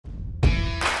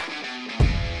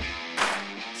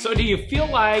So do you feel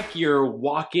like you're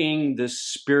walking the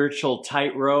spiritual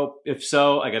tightrope? If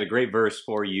so, I got a great verse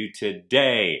for you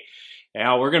today.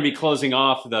 Now, we're going to be closing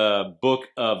off the book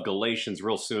of Galatians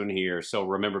real soon here. So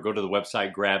remember, go to the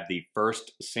website, grab the 1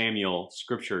 Samuel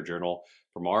scripture journal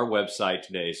from our website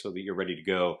today so that you're ready to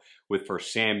go with 1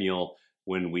 Samuel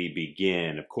when we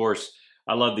begin. Of course,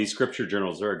 I love these scripture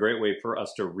journals. They're a great way for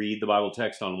us to read the Bible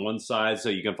text on one side so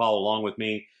you can follow along with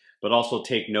me, but also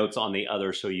take notes on the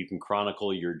other so you can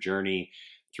chronicle your journey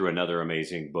through another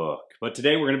amazing book. But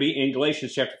today we're going to be in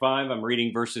Galatians chapter 5. I'm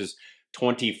reading verses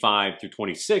 25 through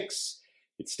 26.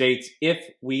 It states,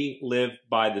 "If we live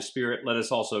by the Spirit, let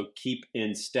us also keep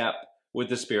in step with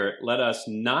the Spirit. Let us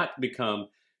not become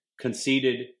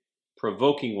conceited,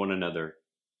 provoking one another,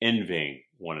 envying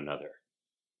one another."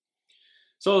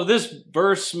 So this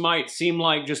verse might seem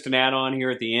like just an add-on here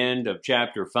at the end of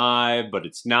chapter 5, but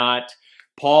it's not.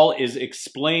 Paul is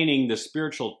explaining the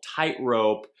spiritual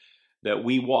tightrope that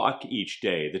we walk each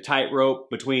day, the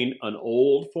tightrope between an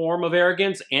old form of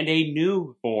arrogance and a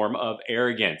new form of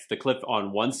arrogance. The cliff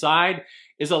on one side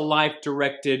is a life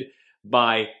directed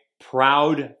by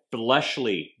proud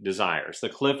fleshly desires. The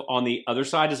cliff on the other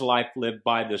side is a life lived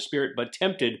by the Spirit, but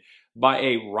tempted by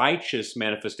a righteous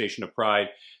manifestation of pride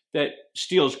that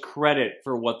steals credit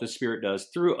for what the Spirit does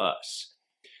through us.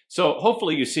 So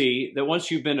hopefully you see that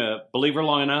once you've been a believer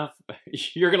long enough,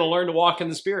 you're going to learn to walk in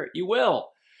the Spirit. You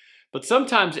will. But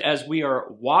sometimes as we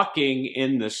are walking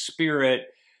in the Spirit,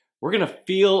 we're going to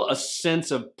feel a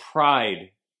sense of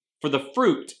pride for the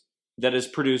fruit that is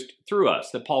produced through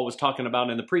us that Paul was talking about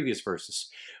in the previous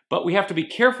verses. But we have to be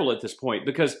careful at this point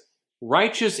because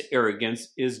righteous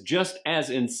arrogance is just as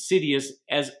insidious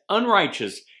as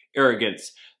unrighteous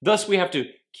arrogance. Thus, we have to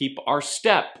keep our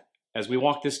step as we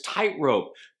walk this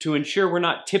tightrope to ensure we're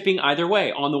not tipping either way.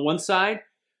 On the one side,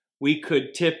 we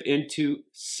could tip into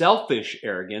selfish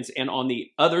arrogance, and on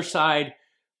the other side,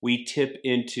 we tip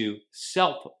into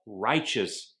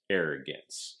self-righteous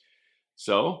arrogance.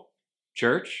 So,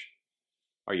 church,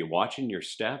 are you watching your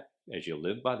step as you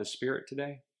live by the Spirit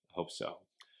today? I hope so.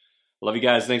 I love you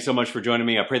guys. Thanks so much for joining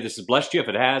me. I pray this has blessed you. If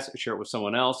it has, share it with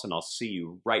someone else, and I'll see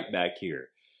you right back here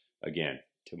again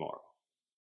tomorrow.